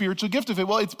the spiritual gift of it?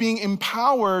 Well, it's being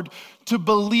empowered to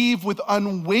believe with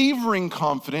unwavering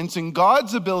confidence in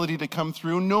God's ability to come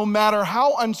through, no matter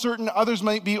how uncertain others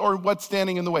might be or what's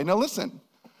standing in the way. Now listen,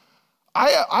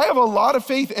 I have a lot of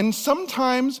faith, and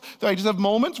sometimes I just have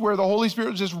moments where the Holy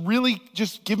Spirit just really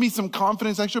just give me some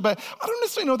confidence extra, but I don't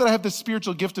necessarily know that I have the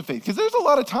spiritual gift of faith, because there's a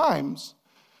lot of times.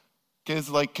 Okay, it's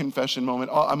like confession moment.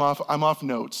 I'm off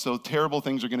notes, so terrible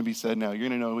things are going to be said now. You're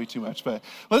going to know way too much. But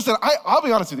listen, I'll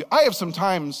be honest with you. I have some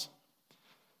times,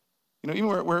 you know,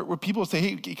 even where people say,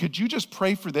 hey, could you just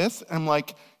pray for this? And I'm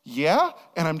like, yeah.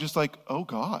 And I'm just like, oh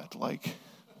God, like,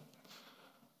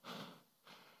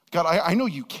 God, I know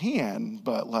you can,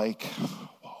 but like,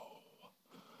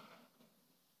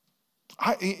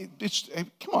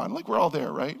 come on, like we're all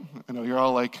there, right? I know you're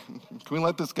all like, can we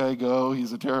let this guy go?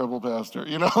 He's a terrible pastor.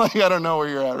 You know, like I don't know where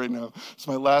you're at right now. It's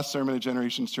my last sermon at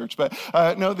Generations Church. But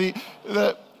no, the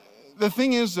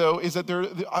thing is though, is that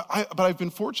but I've been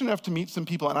fortunate enough to meet some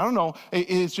people, and I don't know, it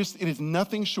is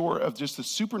nothing short of just the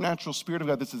supernatural Spirit of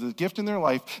God. This is a gift in their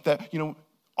life that, you know,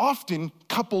 often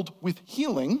coupled with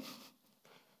healing.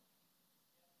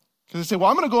 Because they say, well,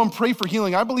 I'm going to go and pray for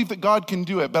healing. I believe that God can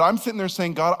do it. But I'm sitting there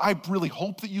saying, God, I really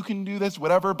hope that you can do this,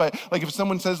 whatever. But like if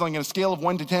someone says, like on a scale of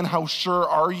 1 to 10, how sure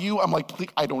are you? I'm like,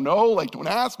 I don't know. Like, don't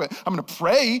ask. But I'm going to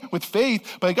pray with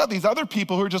faith. But I got these other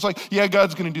people who are just like, yeah,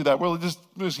 God's going to do that. We'll just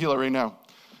heal it right now.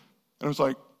 And I was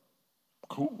like,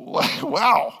 cool.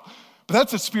 Wow. But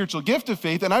that's a spiritual gift of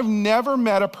faith. And I've never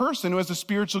met a person who has a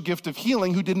spiritual gift of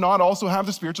healing who did not also have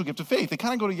the spiritual gift of faith. They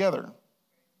kind of go together.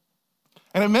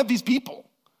 And I've met these people.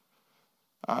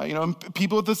 You know,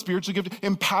 people with the spiritual gift,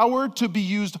 empowered to be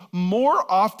used more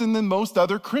often than most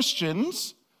other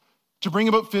Christians to bring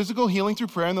about physical healing through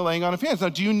prayer and the laying on of hands. Now,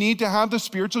 do you need to have the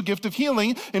spiritual gift of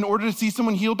healing in order to see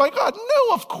someone healed by God?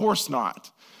 No, of course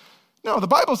not. No, the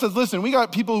Bible says, listen, we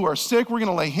got people who are sick. We're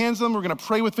going to lay hands on them. We're going to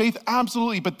pray with faith.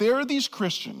 Absolutely. But there are these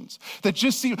Christians that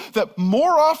just see that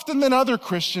more often than other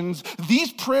Christians,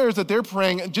 these prayers that they're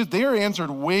praying, they're answered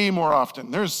way more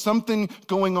often. There's something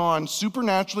going on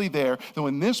supernaturally there that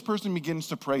when this person begins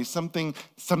to pray, something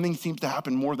seems to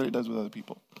happen more than it does with other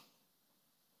people.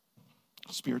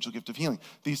 Spiritual gift of healing.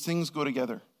 These things go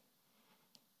together.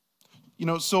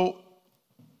 So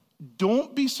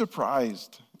don't be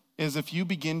surprised is if you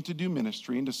begin to do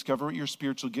ministry and discover what your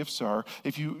spiritual gifts are,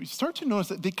 if you start to notice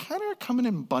that they kind of are coming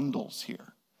in bundles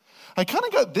here. I kind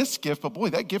of got this gift, but boy,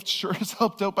 that gift sure is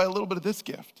helped out by a little bit of this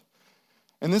gift.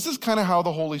 And this is kind of how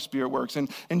the Holy Spirit works. And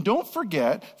don't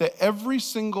forget that every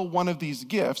single one of these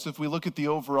gifts, if we look at the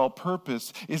overall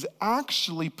purpose, is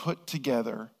actually put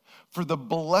together for the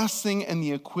blessing and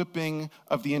the equipping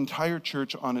of the entire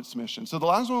church on its mission. So the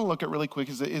last one we'll look at really quick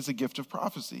is a gift of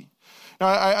prophecy. Now,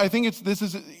 I think this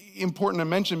is important to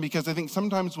mention because I think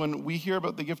sometimes when we hear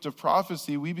about the gift of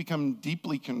prophecy, we become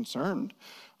deeply concerned.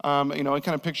 I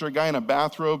kind of picture a guy in a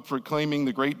bathrobe proclaiming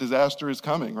the great disaster is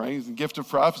coming, right? He's a gift of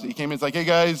prophecy. He came in, it's like, hey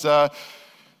guys,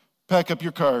 pack up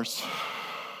your cars.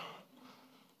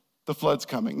 The flood's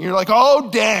coming. You're like,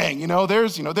 oh, dang,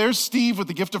 there's Steve with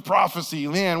the gift of prophecy.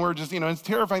 Man, we're just, it's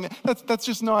terrifying. That's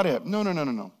just not it.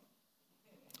 No.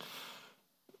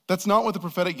 That's not what the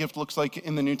prophetic gift looks like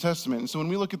in the New Testament. And so when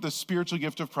we look at the spiritual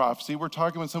gift of prophecy, we're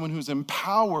talking about someone who's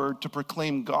empowered to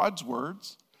proclaim God's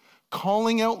words,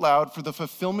 calling out loud for the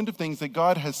fulfillment of things that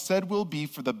God has said will be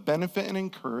for the benefit and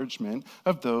encouragement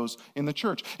of those in the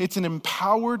church. It's an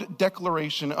empowered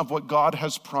declaration of what God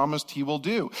has promised he will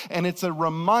do. And it's a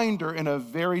reminder in a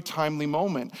very timely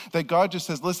moment that God just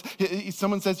says, listen,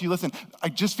 someone says to you, listen, I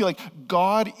just feel like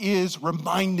God is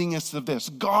reminding us of this.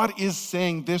 God is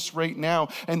saying this right now.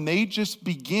 And they just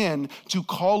begin to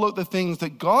call out the things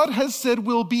that God has said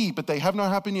will be, but they have not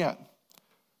happened yet.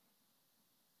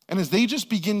 And as they just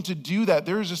begin to do that,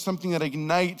 there is just something that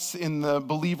ignites in the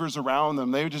believers around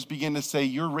them. They just begin to say,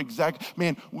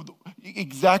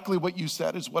 exactly what you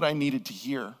said is what I needed to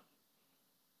hear.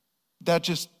 That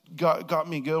just got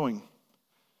me going.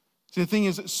 See, the thing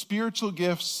is that spiritual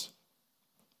gifts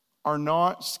are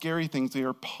not scary things. They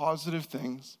are positive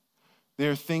things. They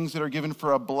are things that are given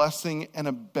for a blessing and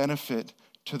a benefit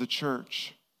to the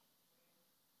church.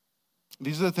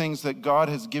 These are the things that God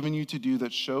has given you to do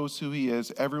that shows who he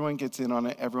is. Everyone gets in on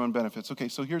it. Everyone benefits. Okay,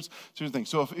 so here's the thing.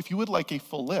 So if you would like a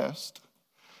full list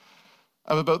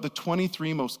of about the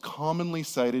 23 most commonly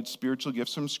cited spiritual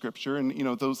gifts from Scripture, and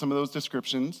some of those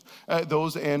descriptions,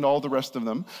 those and all the rest of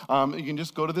them, you can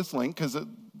just go to this link because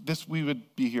we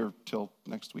would be here till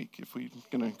next week if we're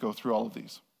going to go through all of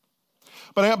these.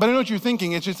 But I know what you're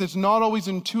thinking. It's not always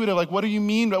intuitive. Like, what do you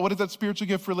mean? What does that spiritual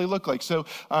gift really look like? So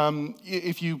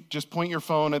if you just point your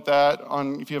phone at that,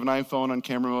 if you have an iPhone on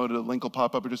camera mode, a link will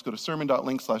pop up, or just go to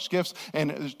sermon.link/gifts.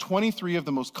 And there's 23 of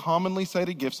the most commonly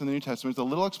cited gifts in the New Testament. It's a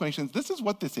little explanation. This is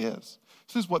what this is.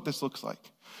 This is what this looks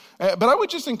like. But I would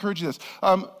just encourage you this.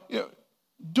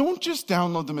 Don't just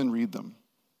download them and read them.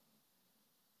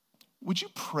 Would you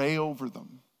pray over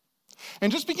them?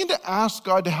 And just begin to ask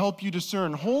God to help you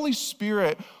discern, Holy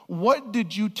Spirit, what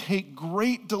did you take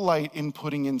great delight in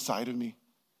putting inside of me?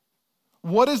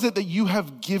 What is it that you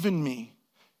have given me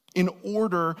in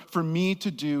order for me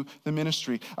to do the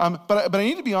ministry? But I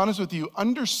need to be honest with you,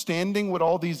 understanding what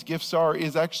all these gifts are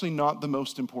is actually not the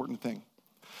most important thing.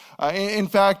 In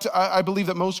fact, I believe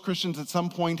that most Christians at some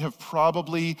point have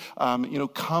probably,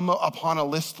 come upon a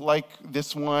list like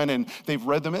this one, and they've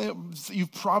read them.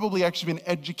 You've probably actually been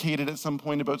educated at some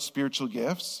point about spiritual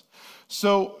gifts.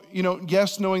 So,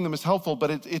 yes, knowing them is helpful, but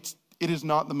it is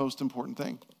not the most important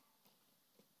thing.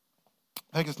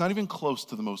 In fact, it's not even close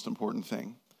to the most important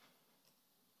thing.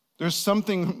 There's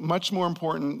something much more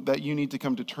important that you need to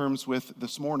come to terms with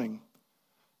this morning.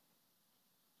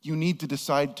 You need to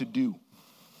decide to do.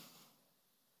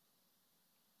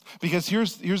 Because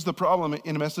here's the problem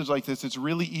in a message like this. It's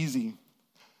really easy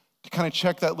to kind of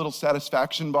check that little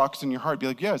satisfaction box in your heart. Be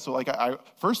like, yeah, so I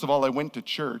first of all, I went to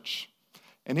church,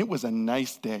 and it was a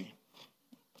nice day.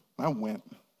 I went.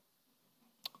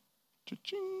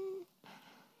 Cha-ching.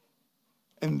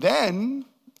 And then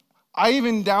I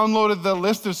even downloaded the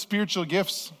list of spiritual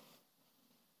gifts.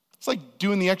 It's like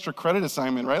doing the extra credit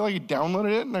assignment, right? Like, you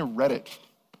downloaded it and I read it.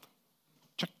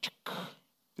 Check, check.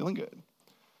 Feeling good.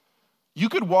 You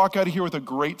could walk out of here with a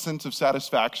great sense of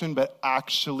satisfaction, but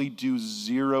actually do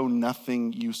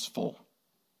nothing useful.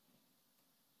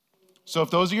 So if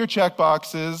those are your check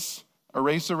boxes,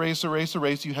 erase, erase, erase,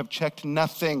 erase, you have checked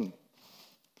nothing.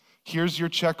 Here's your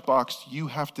checkbox you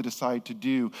have to decide to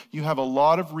do. You have a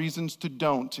lot of reasons to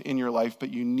don't in your life,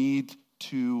 but you need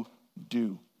to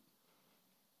do.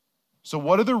 So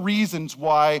what are the reasons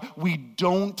why we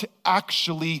don't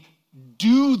actually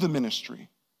do the ministry?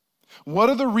 What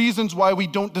are the reasons why we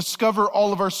don't discover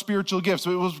all of our spiritual gifts?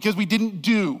 It was because we didn't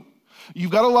do.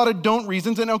 You've got a lot of don't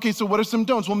reasons, and okay, so what are some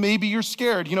don'ts? Well, maybe you're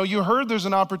scared. You heard there's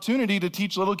an opportunity to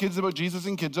teach little kids about Jesus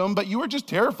in Kids Zone, but you are just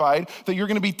terrified that you're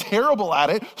going to be terrible at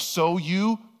it, so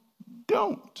you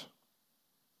don't.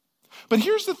 But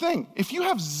here's the thing. If you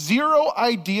have zero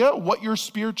idea what your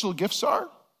spiritual gifts are,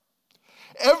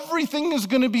 everything is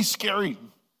going to be scary.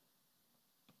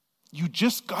 You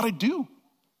just got to do.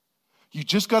 You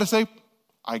just got to say,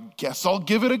 I guess I'll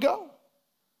give it a go.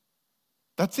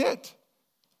 That's it.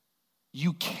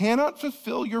 You cannot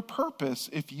fulfill your purpose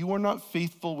if you are not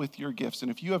faithful with your gifts. And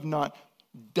if you have not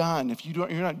done, you're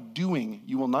not doing,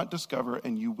 you will not discover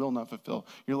and you will not fulfill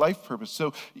your life purpose.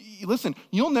 So listen,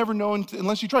 you'll never know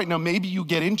unless you try it. Now, maybe you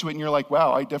get into it and you're like,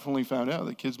 wow, I definitely found out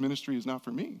that kids ministry is not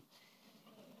for me.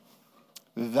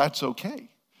 That's okay.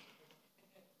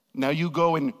 Now you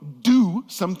go and do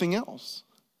something else.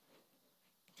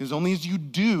 Because only as you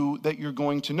do that you're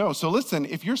going to know. So listen,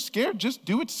 if you're scared, just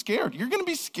do it scared. You're going to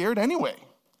be scared anyway.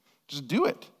 Just do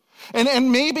it.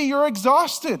 And maybe you're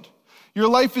exhausted. Your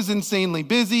life is insanely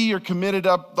busy. You're committed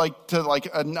up to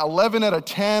an 11 out of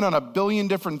 10 on a billion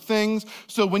different things.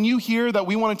 So when you hear that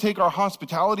we want to take our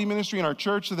hospitality ministry and our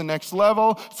church to the next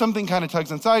level, something kind of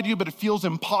tugs inside you, but it feels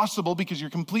impossible because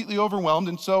you're completely overwhelmed.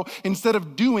 And so instead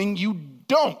of doing, you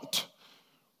don't.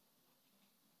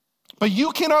 But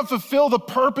you cannot fulfill the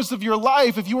purpose of your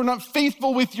life if you are not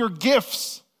faithful with your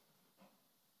gifts.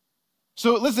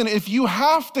 So listen, if you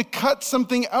have to cut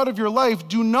something out of your life,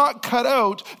 do not cut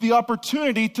out the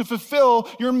opportunity to fulfill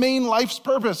your main life's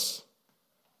purpose.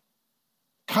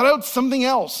 Cut out something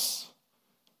else.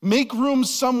 Make room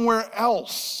somewhere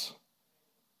else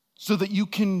so that you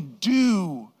can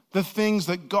do the things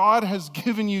that God has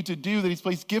given you to do, that He's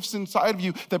placed gifts inside of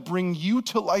you that bring you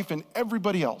to life and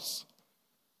everybody else.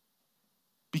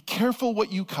 Be careful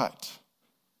what you cut.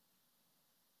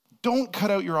 Don't cut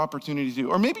out your opportunity to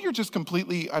do. Or maybe you're just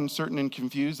completely uncertain and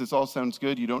confused. This all sounds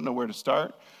good. You don't know where to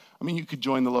start. I mean, you could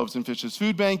join the Loaves and Fishes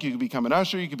Food Bank. You could become an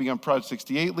usher. You could become Prod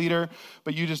 68 leader.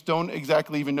 But you just don't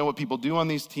exactly even know what people do on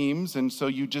these teams. And so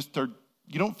you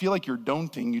don't feel like you're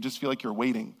don'ting. You just feel like you're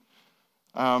waiting.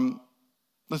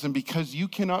 Listen, because you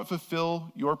cannot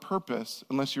fulfill your purpose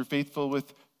unless you're faithful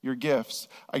with your gifts,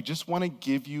 I just want to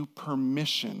give you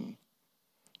permission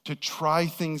to try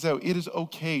things out. It is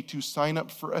okay to sign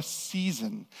up for a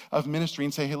season of ministry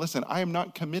and say, hey, listen, I am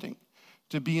not committing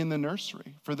to be in the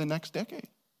nursery for the next decade.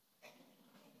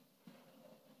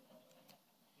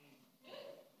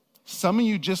 Some of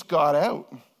you just got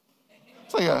out.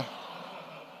 It's like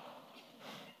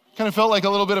kind of felt like a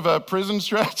little bit of a prison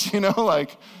stretch,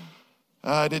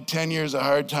 I did 10 years of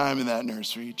hard time in that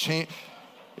nursery.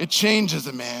 It changes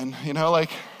a man,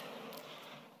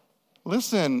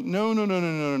 Listen,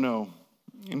 no.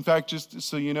 In fact, just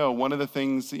so you know, one of the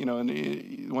things, one of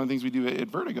the things we do at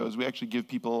Vertigo is we actually give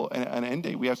people an end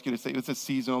date. We ask you to say, it's a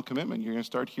seasonal commitment. You're going to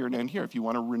start here and end here. If you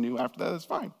want to renew after that, that's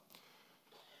fine.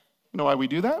 You know why we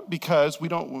do that? Because we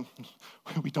don't want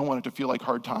it to feel like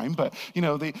hard time, but,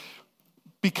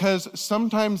 because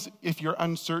sometimes if you're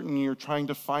uncertain, you're trying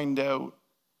to find out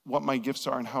what my gifts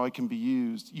are and how I can be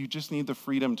used, you just need the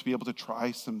freedom to be able to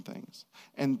try some things.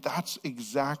 And that's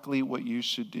exactly what you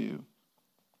should do.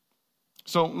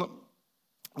 So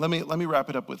let me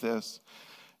wrap it up with this.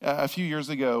 A few years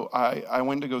ago, I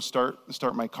went to go start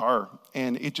my car,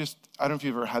 and I don't know if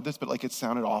you've ever had this, but it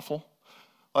sounded awful.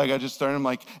 I just started,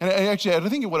 and actually, I don't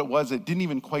think what it was, it didn't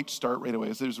even quite start right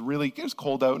away. So it was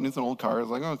cold out, and it's an old car. I was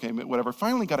like, okay, whatever.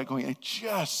 Finally got it going. It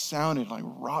just sounded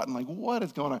rotten. What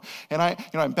is going on? And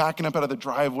I'm backing up out of the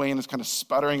driveway, and it's kind of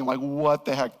sputtering. I'm what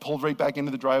the heck? Pulled right back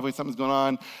into the driveway. Something's going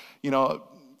on.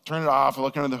 Turn it off. I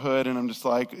look under the hood, and I'm just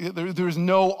there was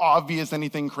no obvious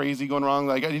anything crazy going wrong.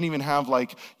 I didn't even have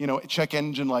check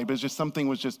engine light, but it's just something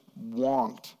was just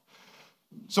wonked.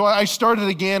 So I started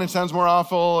again. It sounds more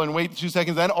awful, and wait 2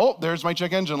 seconds. Then, there's my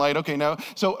check engine light. Okay, now,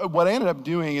 so what I ended up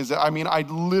doing is, I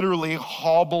literally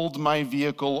hobbled my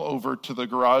vehicle over to the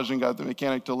garage and got the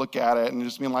mechanic to look at it and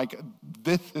just being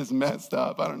this is messed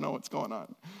up. I don't know what's going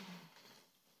on.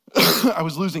 I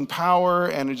was losing power,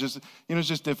 and it was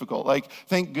just difficult.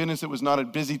 Thank goodness it was not a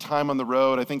busy time on the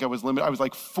road. I think I was limited. I was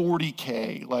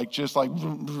 40K,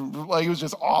 it was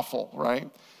just awful, right?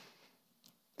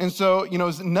 And so, it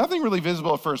was nothing really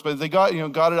visible at first, but they got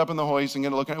it up in the hoist and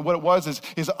going to look at it. What it was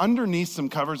is underneath some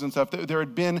covers and stuff, there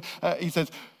had been, he says,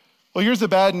 Well, here's the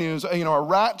bad news. A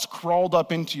rat's crawled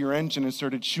up into your engine and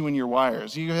started chewing your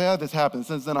wires. This happens.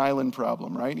 That's an island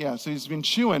problem, right? Yeah, so he's been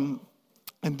chewing,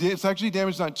 and it's actually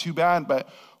damage not too bad, but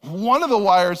one of the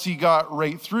wires he got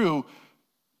right through,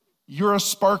 you're a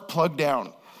spark plug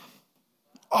down.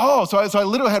 Oh, so I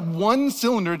literally had one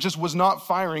cylinder, it just was not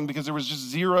firing because there was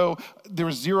zero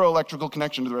electrical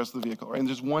connection to the rest of the vehicle, right? And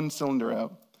just one cylinder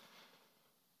out.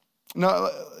 Now,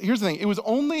 here's the thing. It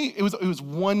was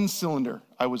one cylinder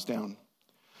I was down.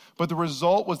 But the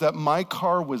result was that my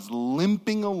car was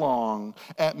limping along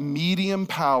at medium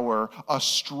power, a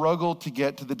struggle to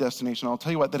get to the destination. I'll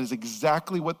tell you what, that is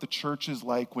exactly what the church is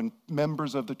like when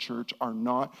members of the church are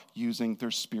not using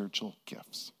their spiritual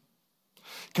gifts.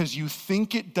 Because you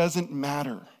think it doesn't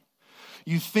matter.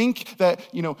 You think that,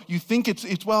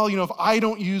 if I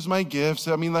don't use my gifts,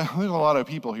 there's a lot of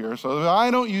people here, so if I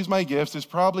don't use my gifts, it's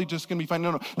probably just going to be fine.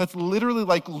 No, that's literally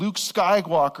like Luke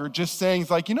Skywalker just saying,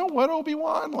 it's like, you know what,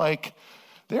 Obi-Wan? Like,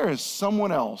 there is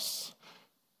someone else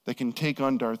that can take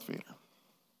on Darth Vader.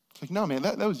 It's like, no, man,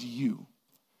 that was you.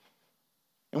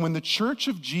 And when the church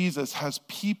of Jesus has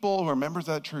people who are members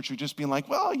of that church who just being like,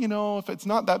 well, if it's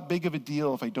not that big of a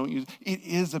deal if I don't use it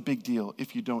is a big deal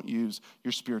if you don't use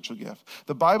your spiritual gift.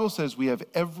 The Bible says we have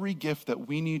every gift that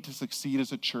we need to succeed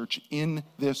as a church in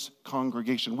this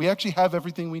congregation. We actually have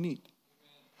everything we need.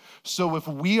 So if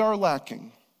we are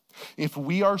lacking, if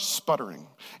we are sputtering,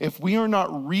 if we are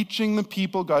not reaching the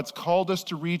people God's called us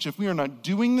to reach, if we are not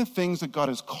doing the things that God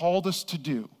has called us to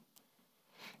do,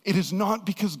 it is not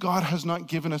because God has not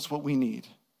given us what we need.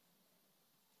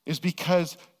 It's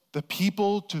because the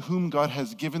people to whom God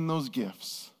has given those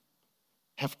gifts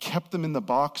have kept them in the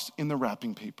box in the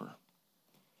wrapping paper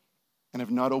and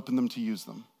have not opened them to use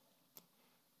them.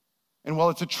 And while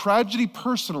it's a tragedy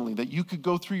personally that you could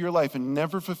go through your life and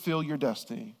never fulfill your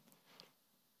destiny,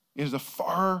 it is a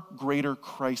far greater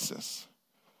crisis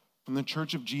when the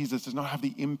church of Jesus does not have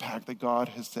the impact that God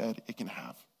has said it can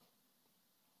have.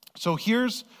 So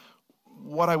here's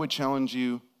what I would challenge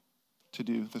you to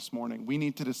do this morning. We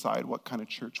need to decide what kind of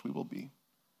church we will be.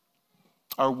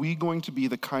 Are we going to be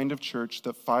the kind of church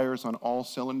that fires on all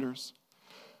cylinders?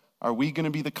 Are we going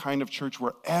to be the kind of church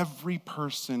where every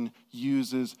person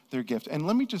uses their gift? And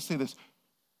let me just say this.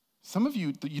 Some of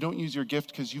you don't use your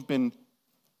gift because you've been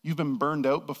burned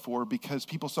out before because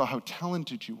people saw how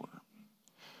talented you were.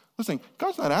 Listen,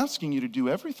 God's not asking you to do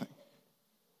everything.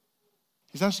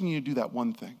 He's asking you to do that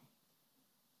one thing.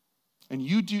 And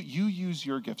you use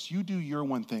your gifts. You do your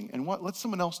one thing. And let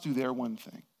someone else do their one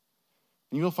thing.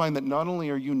 And you'll find that not only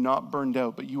are you not burned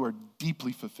out, but you are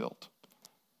deeply fulfilled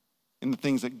in the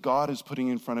things that God is putting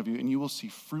in front of you. And you will see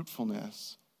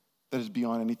fruitfulness that is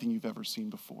beyond anything you've ever seen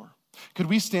before. Could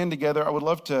we stand together? I would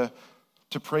love to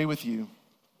pray with you.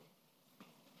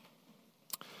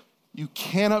 You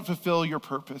cannot fulfill your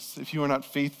purpose if you are not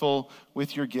faithful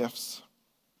with your gifts.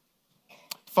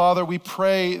 Father, we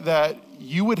pray that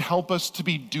you would help us to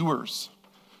be doers.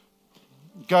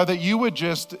 God, that you would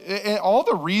just, all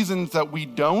the reasons that we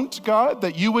don't, God,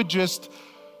 that you would just,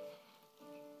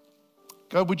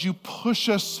 God, would you push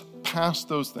us past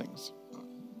those things?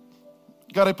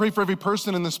 God, I pray for every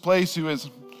person in this place who is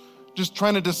just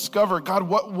trying to discover, God,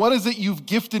 what is it you've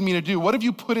gifted me to do? What have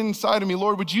you put inside of me?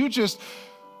 Lord, would you just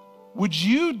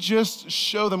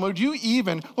show them?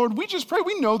 Lord, we just pray.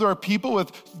 We know there are people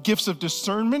with gifts of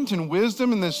discernment and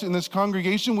wisdom in this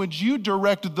congregation. Would you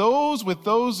direct those with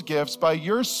those gifts by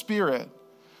your Spirit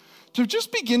to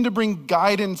just begin to bring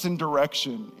guidance and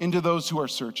direction into those who are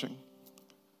searching?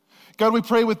 God, we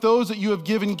pray with those that you have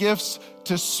given gifts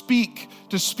to speak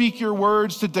your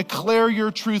words, to declare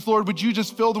your truth. Lord, would you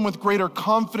just fill them with greater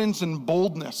confidence and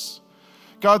boldness?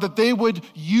 God, that they would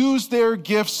use their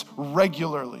gifts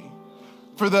regularly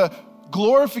for the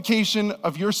glorification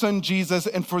of your Son, Jesus,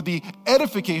 and for the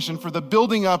edification, for the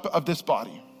building up of this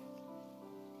body.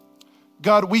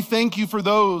 God, we thank you for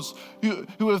those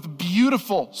who have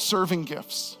beautiful serving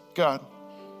gifts, God,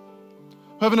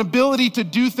 who have an ability to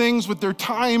do things with their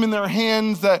time in their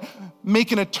hands that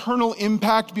make an eternal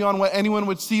impact beyond what anyone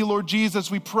would see. Lord Jesus,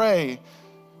 we pray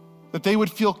that they would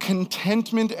feel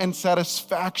contentment and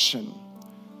satisfaction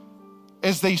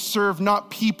as they serve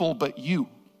not people but you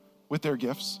with their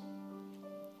gifts.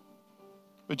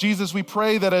 But Jesus, we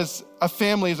pray that as a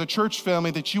family, as a church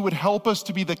family, that you would help us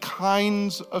to be the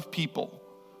kinds of people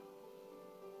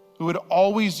who would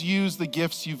always use the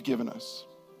gifts you've given us,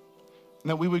 and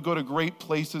that we would go to great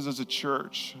places as a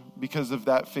church because of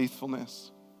that faithfulness.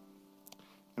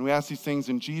 And we ask these things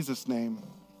in Jesus' name.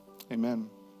 Amen.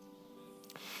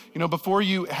 Before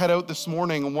you head out this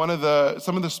morning,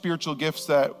 some of the spiritual gifts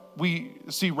that we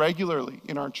see regularly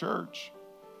in our church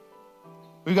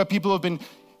We've got people they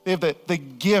have the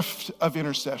gift of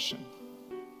intercession.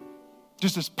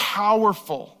 Just this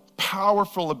powerful,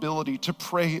 powerful ability to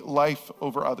pray life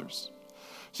over others.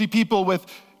 See people with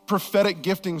prophetic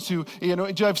giftings who,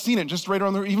 I've seen it just right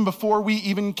around there, even before we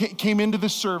even came into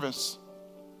this service.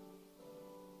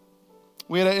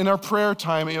 We had in our prayer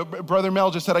time, Brother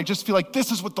Mel just said, I just feel like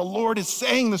this is what the Lord is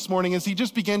saying this morning as he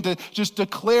just began to just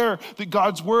declare that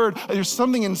God's word. There's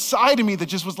something inside of me that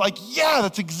just was like, yeah,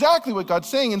 that's exactly what God's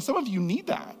saying. And some of you need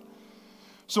that.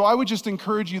 So I would just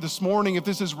encourage you this morning, if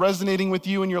this is resonating with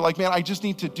you and you're like, man, I just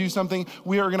need to do something,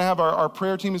 we are going to have our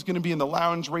prayer team is going to be in the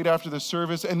lounge right after the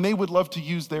service, and they would love to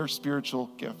use their spiritual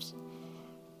gifts.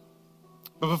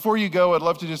 But before you go, I'd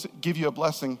love to just give you a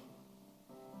blessing.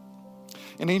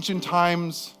 In ancient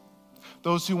times,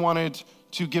 those who wanted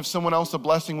to give someone else a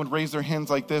blessing would raise their hands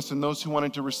like this, and those who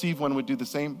wanted to receive one would do the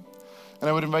same. And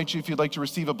I would invite you, if you'd like to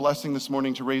receive a blessing this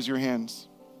morning, to raise your hands.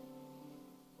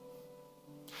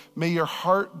 May your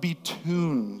heart be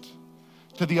tuned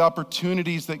to the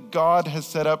opportunities that God has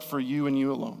set up for you and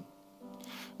you alone.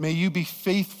 May you be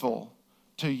faithful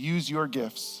to use your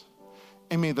gifts,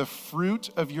 and may the fruit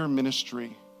of your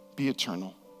ministry be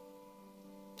eternal.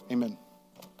 Amen.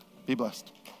 Be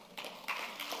blessed.